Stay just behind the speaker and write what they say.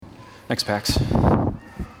Thanks, Pax.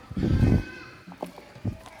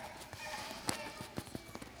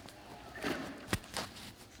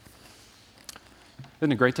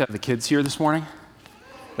 Isn't it great to have the kids here this morning?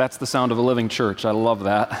 That's the sound of a living church. I love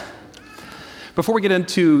that. Before we get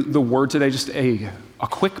into the word today, just a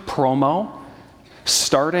quick promo.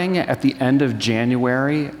 Starting at the end of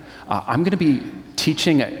January, I'm going to be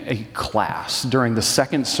teaching a class during the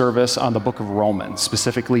second service on the book of Romans,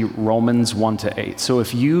 specifically Romans 1-8. So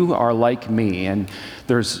if you are like me and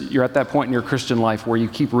you're at that point in your Christian life where you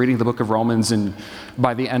keep reading the book of Romans and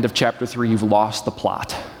by the end of chapter 3 you've lost the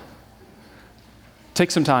plot,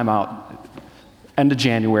 take some time out, end of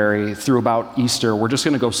January through about Easter. We're just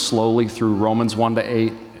going to go slowly through Romans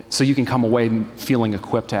 1-8 so you can come away feeling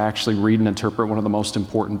equipped to actually read and interpret one of the most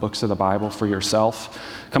important books of the Bible for yourself.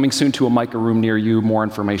 Coming soon to a Micah room near you, more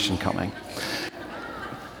information coming.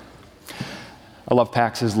 I love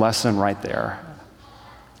Pax's lesson right there.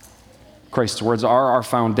 Christ's words are our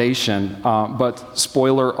foundation, but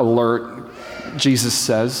spoiler alert, Jesus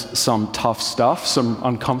says some tough stuff, some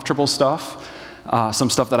uncomfortable stuff. Some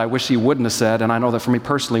stuff that I wish he wouldn't have said, and I know that for me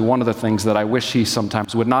personally, one of the things that I wish he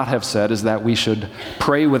sometimes would not have said is that we should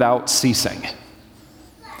pray without ceasing.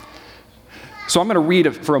 So I'm going to read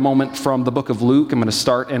it for a moment from the book of Luke. I'm going to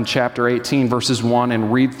start in chapter 18, verses 1,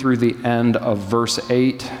 and read through the end of verse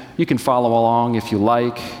 8. You can follow along if you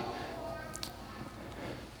like.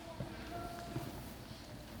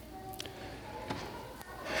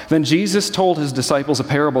 Then Jesus told his disciples a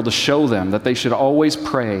parable to show them that they should always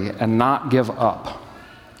pray and not give up.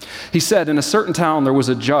 He said, in a certain town there was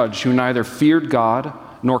a judge who neither feared God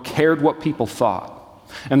nor cared what people thought.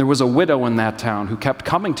 And there was a widow in that town who kept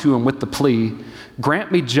coming to him with the plea,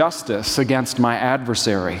 "Grant me justice against my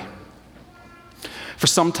adversary." For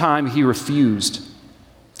some time he refused.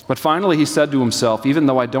 But finally he said to himself, "Even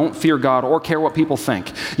though I don't fear God or care what people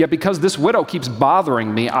think, yet because this widow keeps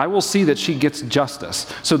bothering me, I will see that she gets justice,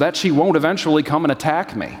 so that she won't eventually come and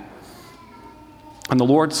attack me." And the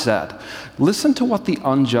Lord said, "Listen to what the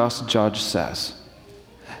unjust judge says.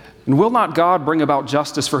 And will not God bring about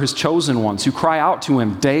justice for his chosen ones who cry out to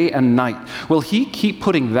him day and night? Will he keep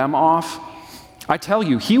putting them off? I tell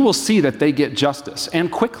you, he will see that they get justice,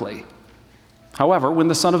 and quickly. However, when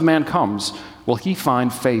the Son of Man comes, will he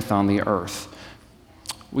find faith on the earth?"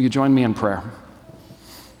 Will you join me in prayer?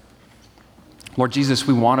 Lord Jesus,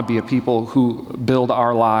 we want to be a people who build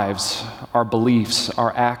our lives, our beliefs,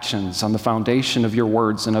 our actions on the foundation of your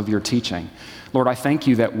words and of your teaching. Lord, I thank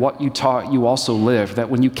you that what you taught, you also lived, that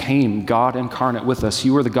when you came, God incarnate with us,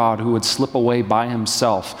 you were the God who would slip away by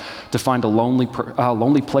himself to find a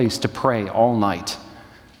lonely place to pray all night.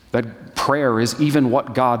 That prayer is even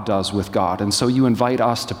what God does with God, and so you invite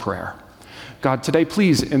us to prayer. God, today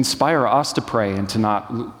please inspire us to pray and to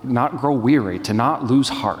not grow weary, to not lose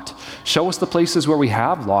heart. Show us the places where we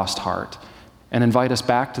have lost heart and invite us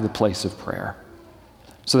back to the place of prayer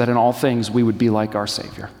so that in all things we would be like our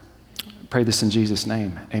Savior. I pray this in Jesus'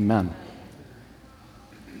 name, amen.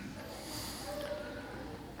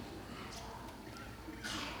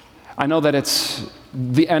 I know that it's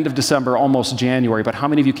the end of December, almost January, but how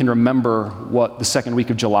many of you can remember what the second week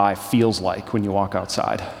of July feels like when you walk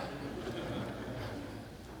outside?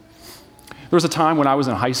 There was a time when I was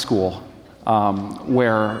in high school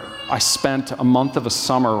where I spent a month of a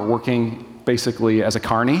summer working basically as a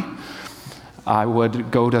carny. I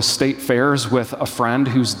would go to state fairs with a friend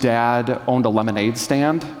whose dad owned a lemonade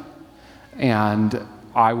stand, and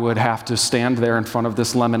I would have to stand there in front of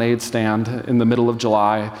this lemonade stand in the middle of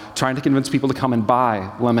July trying to convince people to come and buy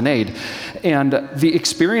lemonade. And the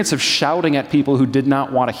experience of shouting at people who did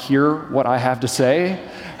not want to hear what I have to say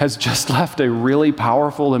has just left a really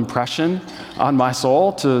powerful impression on my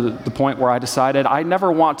soul to the point where I decided I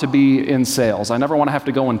never want to be in sales. I never want to have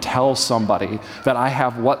to go and tell somebody that I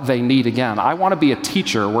have what they need again. I want to be a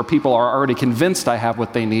teacher where people are already convinced I have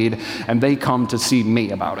what they need and they come to see me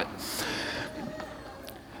about it.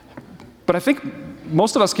 But I think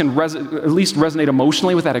most of us can at least resonate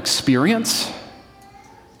emotionally with that experience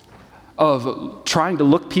of trying to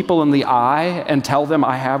look people in the eye and tell them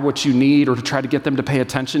I have what you need, or to try to get them to pay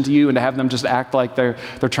attention to you and to have them just act like they're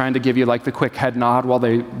trying to give you like the quick head nod while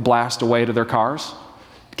they blast away to their cars.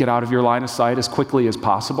 Get out of your line of sight as quickly as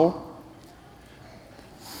possible.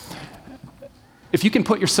 If you can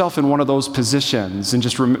put yourself in one of those positions and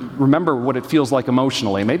just remember what it feels like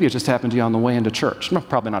emotionally, maybe it just happened to you on the way into church. No,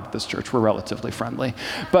 probably not at this church. We're relatively friendly.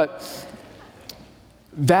 But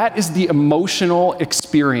that is the emotional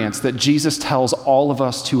experience that Jesus tells all of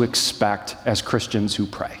us to expect as Christians who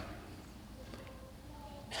pray.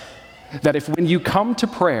 That if when you come to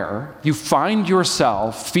prayer, you find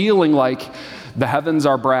yourself feeling like the heavens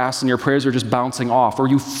are brass and your prayers are just bouncing off, or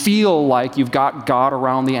you feel like you've got God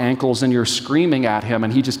around the ankles and you're screaming at him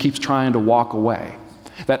and he just keeps trying to walk away.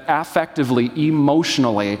 That affectively,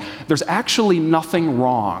 emotionally, there's actually nothing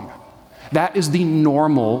wrong. That is the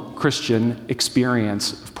normal Christian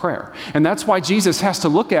experience of prayer. And that's why Jesus has to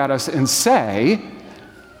look at us and say,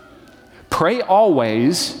 pray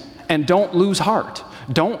always and don't lose heart.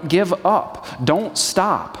 Don't give up. Don't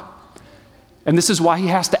stop. And this is why he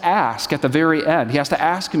has to ask at the very end. He has to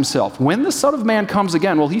ask himself, when the Son of Man comes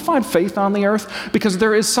again, will he find faith on the earth? Because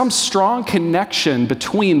there is some strong connection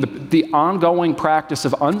between the ongoing practice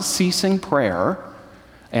of unceasing prayer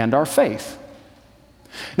and our faith.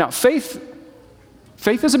 Now, faith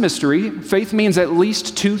is a mystery. Faith means at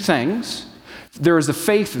least two things. There is a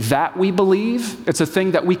faith that we believe. It's a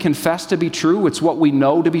thing that we confess to be true. It's what we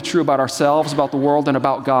know to be true about ourselves, about the world, and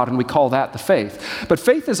about God, and we call that the faith. But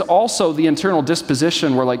faith is also the internal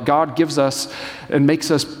disposition where God gives us and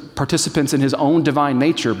makes us participants in his own divine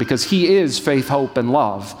nature because he is faith, hope, and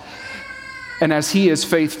love. And as he is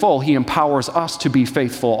faithful, he empowers us to be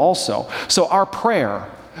faithful also. So our prayer,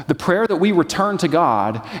 the prayer that we return to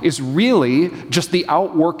God, is really just the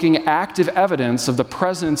outworking active evidence of the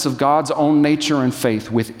presence of God's own nature and faith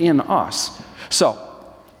within us. So,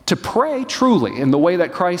 to pray truly in the way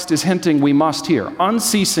that Christ is hinting we must here,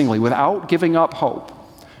 unceasingly, without giving up hope,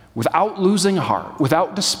 without losing heart,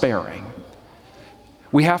 without despairing,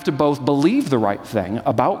 we have to both believe the right thing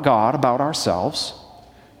about God, about ourselves,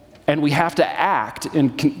 and we have to act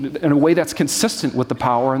in a way that's consistent with the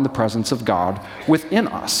power and the presence of God within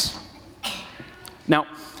us. Now,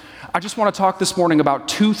 I just want to talk this morning about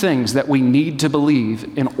two things that we need to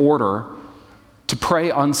believe in order to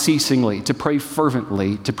pray unceasingly, to pray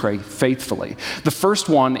fervently, to pray faithfully. The first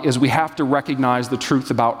one is we have to recognize the truth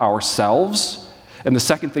about ourselves, and the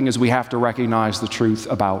second thing is we have to recognize the truth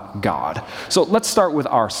about God. So let's start with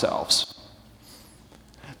ourselves.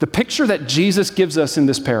 The picture that Jesus gives us in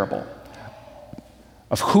this parable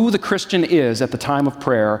of who the Christian is at the time of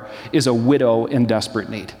prayer is a widow in desperate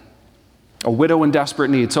need. A widow in desperate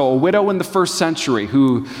need. So a widow in the first century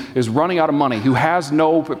who is running out of money, who has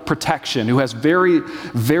no protection, who has very,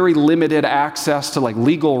 very limited access to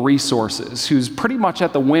legal resources, who's pretty much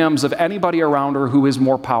at the whims of anybody around her who is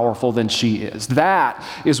more powerful than she is. That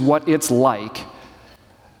is what it's like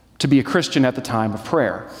to be a Christian at the time of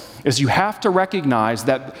prayer. Is you have to recognize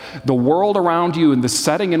that the world around you and the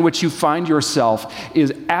setting in which you find yourself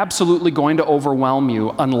is absolutely going to overwhelm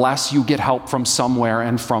you unless you get help from somewhere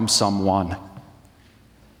and from someone.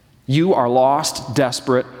 You are lost,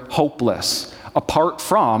 desperate, hopeless, apart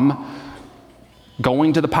from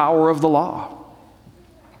going to the power of the law.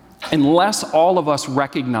 Unless all of us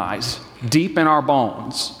recognize deep in our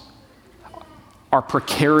bones our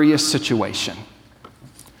precarious situation,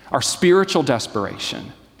 our spiritual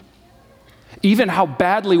desperation, even how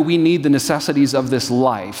badly we need the necessities of this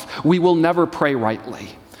life, we will never pray rightly.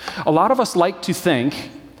 A lot of us like to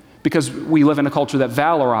think, because we live in a culture that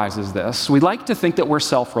valorizes this, we like to think that we're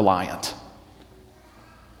self-reliant.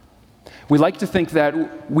 We like to think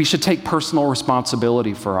that we should take personal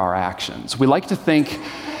responsibility for our actions. We like to think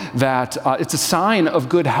that it's a sign of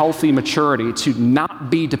good, healthy maturity to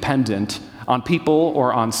not be dependent on people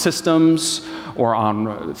or on systems or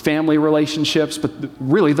on family relationships, but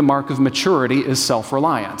really the mark of maturity is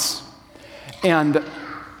self-reliance. And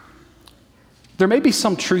there may be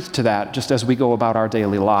some truth to that just as we go about our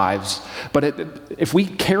daily lives, but if we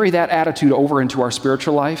carry that attitude over into our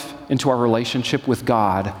spiritual life, into our relationship with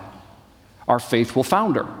God, our faith will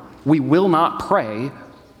founder. We will not pray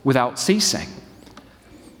without ceasing.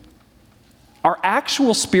 Our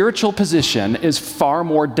actual spiritual position is far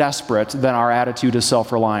more desperate than our attitude of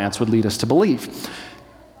self-reliance would lead us to believe.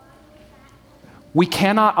 We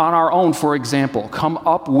cannot on our own, for example, come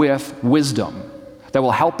up with wisdom that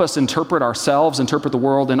will help us interpret ourselves, interpret the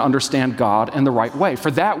world, and understand God in the right way.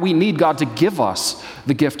 For that, we need God to give us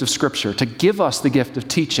the gift of Scripture, to give us the gift of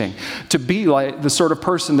teaching, to be like the sort of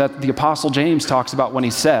person that the Apostle James talks about when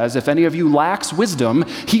he says, if any of you lacks wisdom,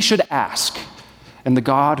 he should ask, and the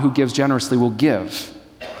God who gives generously will give.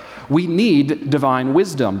 We need divine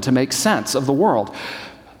wisdom to make sense of the world.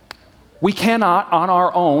 We cannot, on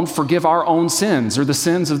our own, forgive our own sins or the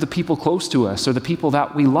sins of the people close to us or the people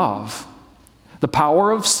that we love. The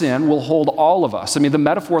power of sin will hold all of us. I mean, the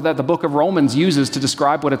metaphor that the book of Romans uses to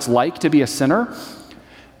describe what it's like to be a sinner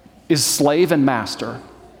is slave and master.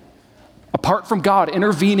 Apart from God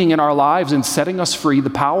intervening in our lives and setting us free, the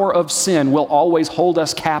power of sin will always hold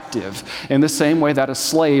us captive in the same way that a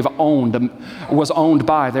slave was owned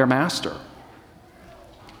by their master.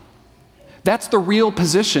 That's the real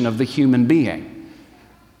position of the human being.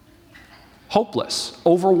 hopeless,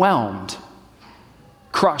 overwhelmed,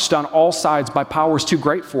 crushed on all sides by powers too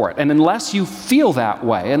great for it. And unless you feel that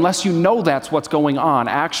way, unless you know that's what's going on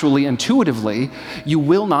actually intuitively, you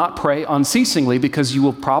will not pray unceasingly because you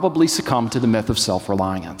will probably succumb to the myth of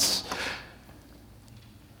self-reliance.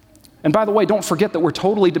 And by the way, don't forget that we're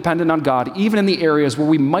totally dependent on God, even in the areas where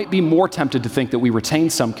we might be more tempted to think that we retain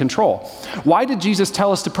some control. Why did Jesus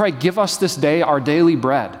tell us to pray, "Give us this day our daily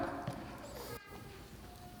bread"?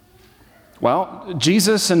 Well,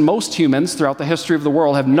 Jesus and most humans throughout the history of the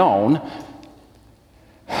world have known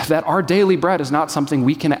that our daily bread is not something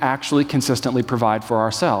we can actually consistently provide for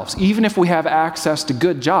ourselves. Even if we have access to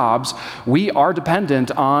good jobs, we are dependent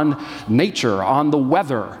on nature, on the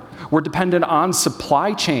weather. We're dependent on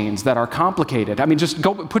supply chains that are complicated. I mean, just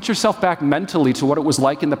go put yourself back mentally to what it was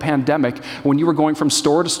like in the pandemic when you were going from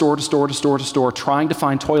store to store to store to store to store trying to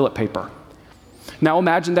find toilet paper. Now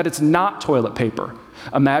imagine that it's not toilet paper.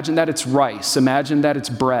 Imagine that it's rice. Imagine that it's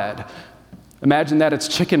bread. Imagine that it's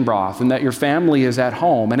chicken broth and that your family is at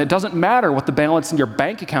home. And it doesn't matter what the balance in your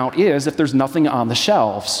bank account is if there's nothing on the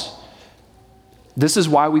shelves. This is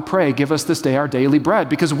why we pray, "Give us this day our daily bread,"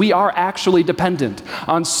 because we are actually dependent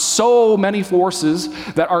on so many forces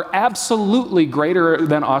that are absolutely greater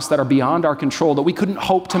than us, that are beyond our control, that we couldn't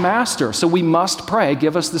hope to master. So we must pray,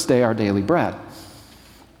 "Give us this day our daily bread."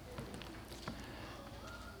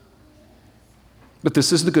 But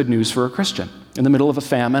this is the good news for a Christian. In the middle of a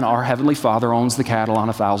famine, our Heavenly Father owns the cattle on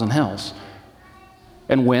 1,000 hills.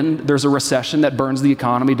 And when there's a recession that burns the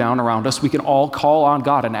economy down around us, we can all call on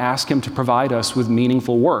God and ask Him to provide us with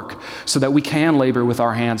meaningful work so that we can labor with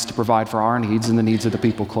our hands to provide for our needs and the needs of the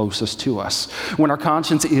people closest to us. When our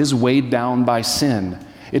conscience is weighed down by sin,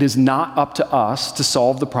 it is not up to us to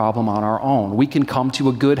solve the problem on our own. We can come to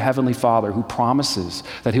a good Heavenly Father who promises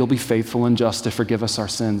that He'll be faithful and just to forgive us our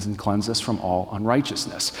sins and cleanse us from all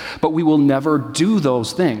unrighteousness. But we will never do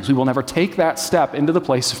those things. We will never take that step into the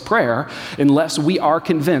place of prayer unless we are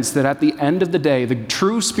convinced that at the end of the day, the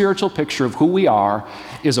true spiritual picture of who we are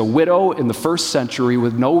is a widow in the first century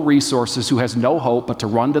with no resources who has no hope but to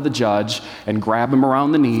run to the judge and grab him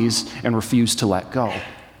around the knees and refuse to let go.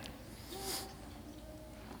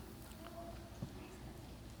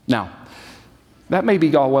 Now, that may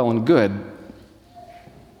be all well and good,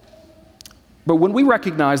 but when we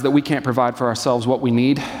recognize that we can't provide for ourselves what we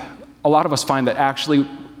need, a lot of us find that actually,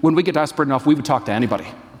 when we get desperate enough, we would talk to anybody.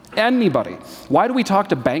 Anybody. Why do we talk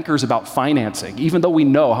to bankers about financing, even though we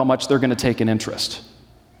know how much they're going to take in interest?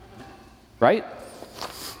 Right?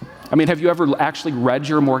 I mean, have you ever actually read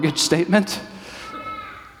your mortgage statement?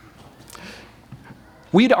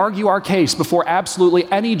 We'd argue our case before absolutely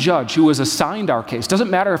any judge who was assigned our case. Doesn't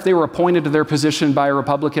matter if they were appointed to their position by a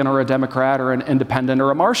Republican or a Democrat or an independent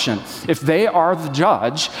or a Martian. If they are the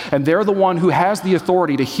judge and they're the one who has the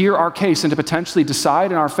authority to hear our case and to potentially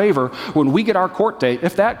decide in our favor, when we get our court date,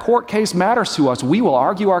 if that court case matters to us, we will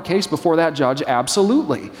argue our case before that judge,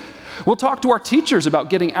 absolutely. We'll talk to our teachers about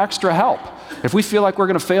getting extra help. If we feel like we're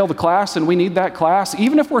going to fail the class and we need that class,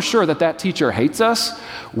 even if we're sure that that teacher hates us,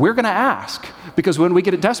 we're going to ask. Because when we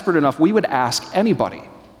get it desperate enough, we would ask anybody.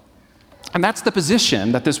 And that's the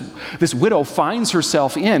position that this widow finds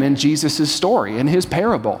herself in Jesus' story, in his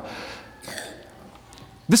parable.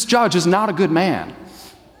 This judge is not a good man.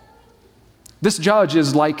 This judge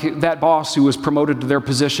is like that boss who was promoted to their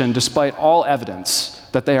position despite all evidence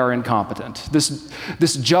that they are incompetent.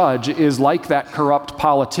 This judge is like that corrupt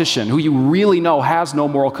politician who you really know has no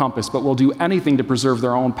moral compass but will do anything to preserve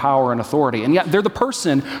their own power and authority. And yet they're the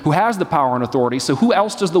person who has the power and authority, so who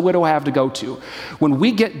else does the widow have to go to? When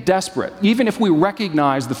we get desperate, even if we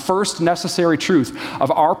recognize the first necessary truth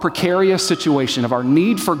of our precarious situation, of our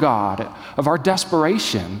need for God, of our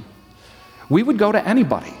desperation, we would go to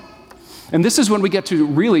anybody. And this is when we get to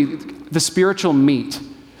really the spiritual meat,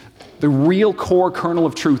 the real core kernel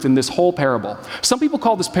of truth in this whole parable. Some people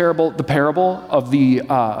call this parable the parable of the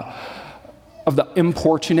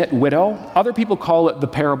importunate widow. Other people call it the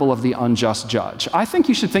parable of the unjust judge. I think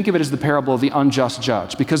you should think of it as the parable of the unjust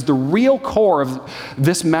judge, because the real core of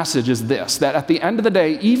this message is this, that at the end of the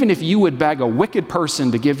day, even if you would beg a wicked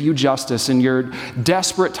person to give you justice in your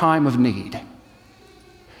desperate time of need,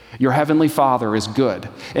 your Heavenly Father is good.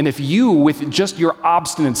 And if you, with just your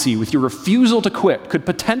obstinacy, with your refusal to quit, could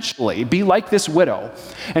potentially be like this widow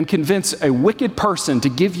and convince a wicked person to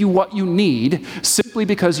give you what you need simply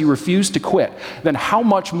because you refuse to quit, then how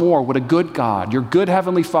much more would a good God, your good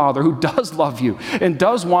Heavenly Father who does love you and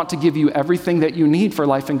does want to give you everything that you need for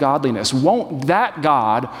life and godliness, won't that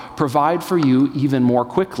God provide for you even more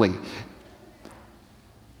quickly?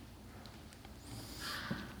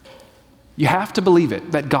 You have to believe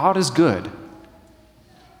it, that God is good.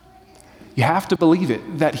 You You have to believe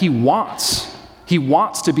it, that he wants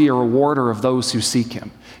to be a rewarder of those who seek him.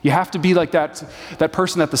 You have to be like that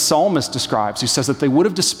person that the psalmist describes, who says that they would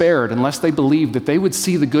have despaired unless they believed that they would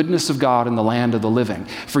see the goodness of God in the land of the living.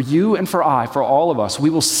 For you and for I, for all of us, we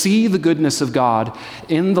will see the goodness of God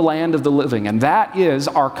in the land of the living. And that is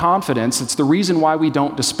our confidence. It's the reason why we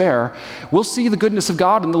don't despair. We'll see the goodness of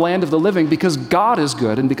God in the land of the living because God is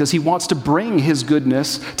good and because he wants to bring his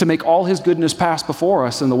goodness, to make all his goodness pass before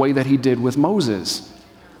us in the way that he did with Moses.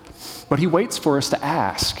 But he waits for us to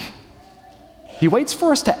ask. He waits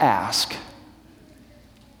for us to ask.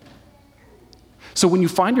 So when you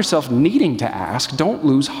find yourself needing to ask, don't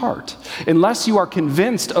lose heart. Unless you are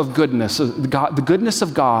convinced of goodness, the goodness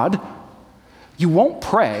of God, you won't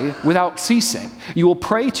pray without ceasing. You will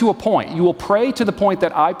pray to a point. You will pray to the point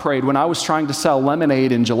that I prayed when I was trying to sell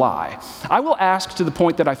lemonade in July. I will ask to the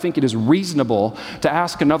point that I think it is reasonable to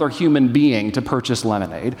ask another human being to purchase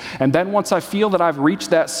lemonade. And then once I feel that I've reached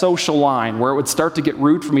that social line where it would start to get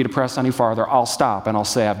rude for me to press any farther, I'll stop and I'll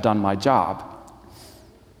say I've done my job.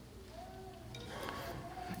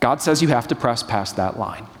 God says you have to press past that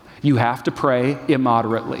line. You have to pray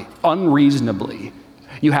immoderately, unreasonably.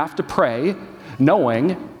 You have to pray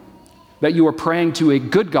knowing that you are praying to a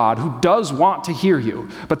good God who does want to hear you,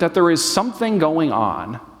 but that there is something going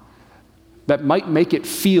on that might make it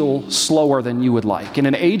feel slower than you would like. In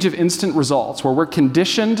an age of instant results where we're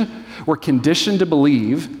conditioned to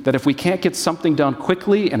believe that if we can't get something done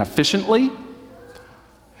quickly and efficiently,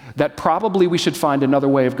 that probably we should find another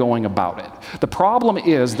way of going about it. The problem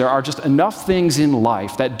is there are just enough things in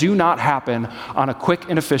life that do not happen on a quick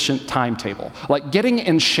and efficient timetable. Like getting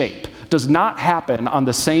in shape does not happen on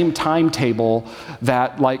the same timetable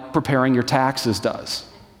that like preparing your taxes does.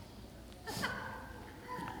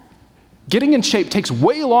 Getting in shape takes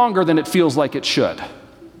way longer than it feels like it should.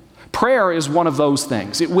 Prayer is one of those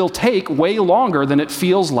things. It will take way longer than it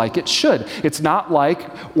feels like it should. It's not like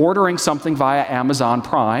ordering something via Amazon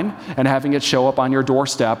Prime and having it show up on your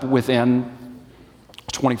doorstep within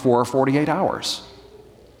 24 or 48 hours.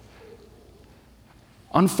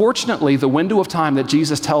 Unfortunately, the window of time that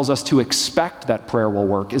Jesus tells us to expect that prayer will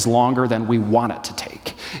work is longer than we want it to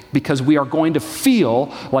take, because we are going to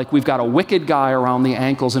feel like we've got a wicked guy around the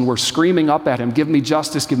ankles and we're screaming up at him, give me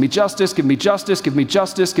justice, give me justice, give me justice, give me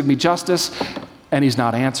justice, give me justice, and he's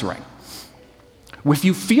not answering. If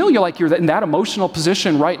you feel you're in that emotional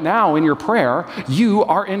position right now in your prayer, you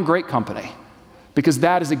are in great company, because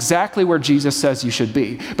that is exactly where Jesus says you should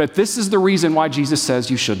be. But this is the reason why Jesus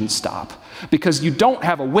says you shouldn't stop. Because you don't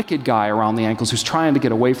have a wicked guy around the ankles who's trying to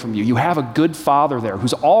get away from you. You have a good Father there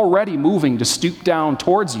who's already moving to stoop down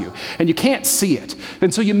towards you, and you can't see it.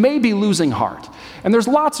 And so you may be losing heart. And there's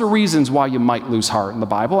lots of reasons why you might lose heart in the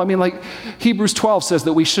Bible. I mean, like Hebrews 12 says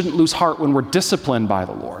that we shouldn't lose heart when we're disciplined by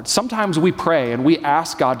the Lord. Sometimes we pray and we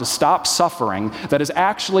ask God to stop suffering that is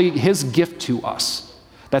actually his gift to us.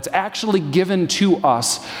 That's actually given to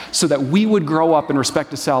us so that we would grow up in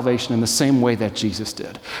respect to salvation in the same way that Jesus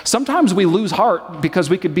did. Sometimes we lose heart because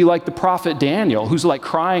we could be like the prophet Daniel, who's like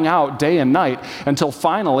crying out day and night until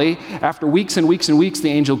finally, after weeks and weeks and weeks, the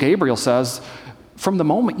angel Gabriel says, from the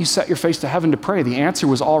moment you set your face to heaven to pray, the answer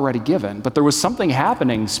was already given. But there was something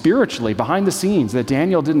happening spiritually behind the scenes that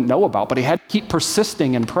Daniel didn't know about, but he had to keep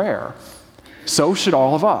persisting in prayer. So should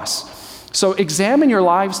all of us. So examine your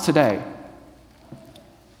lives today.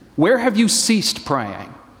 Where have you ceased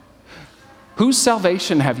praying? Whose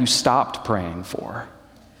salvation have you stopped praying for?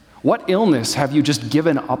 What illness have you just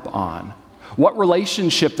given up on? What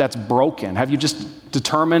relationship that's broken have you just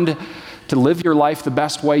determined to live your life the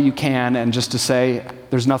best way you can and just to say,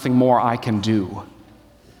 there's nothing more I can do?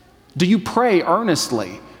 Do you pray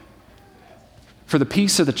earnestly for the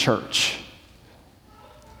peace of the church?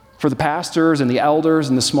 For the pastors and the elders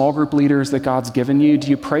and the small group leaders that God's given you?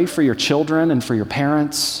 Do you pray for your children and for your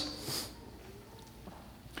parents?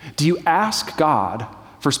 Do you ask God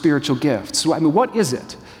for spiritual gifts? I mean, what is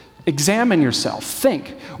it? Examine yourself. Think,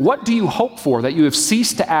 what do you hope for that you have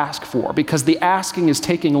ceased to ask for because the asking is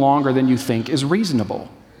taking longer than you think is reasonable?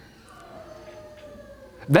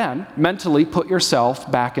 Then, mentally put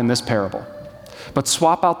yourself back in this parable. But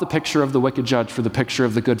swap out the picture of the wicked judge for the picture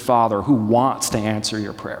of the good Father who wants to answer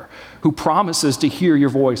your prayer, who promises to hear your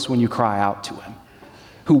voice when you cry out to him,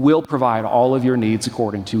 who will provide all of your needs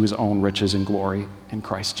according to his own riches and glory in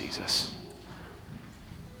Christ Jesus.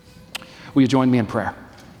 Will you join me in prayer?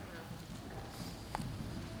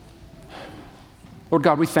 Lord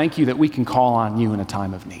God, we thank you that we can call on you in a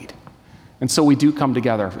time of need. And so we do come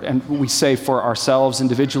together, and we say for ourselves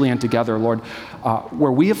individually and together, Lord,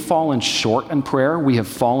 where we have fallen short in prayer, we have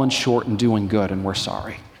fallen short in doing good, and we're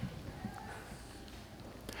sorry.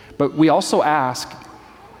 But we also ask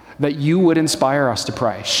that you would inspire us to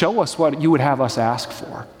pray. Show us what you would have us ask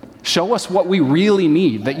for. Show us what we really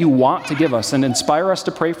need that you want to give us, and inspire us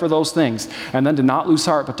to pray for those things, and then to not lose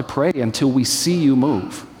heart, but to pray until we see you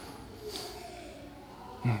move.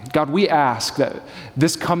 God, we ask that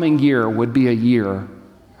this coming year would be a year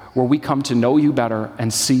where we come to know you better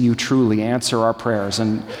and see you truly answer our prayers,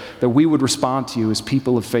 and that we would respond to you as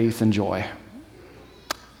people of faith and joy.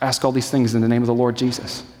 Ask all these things in the name of the Lord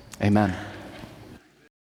Jesus. Amen.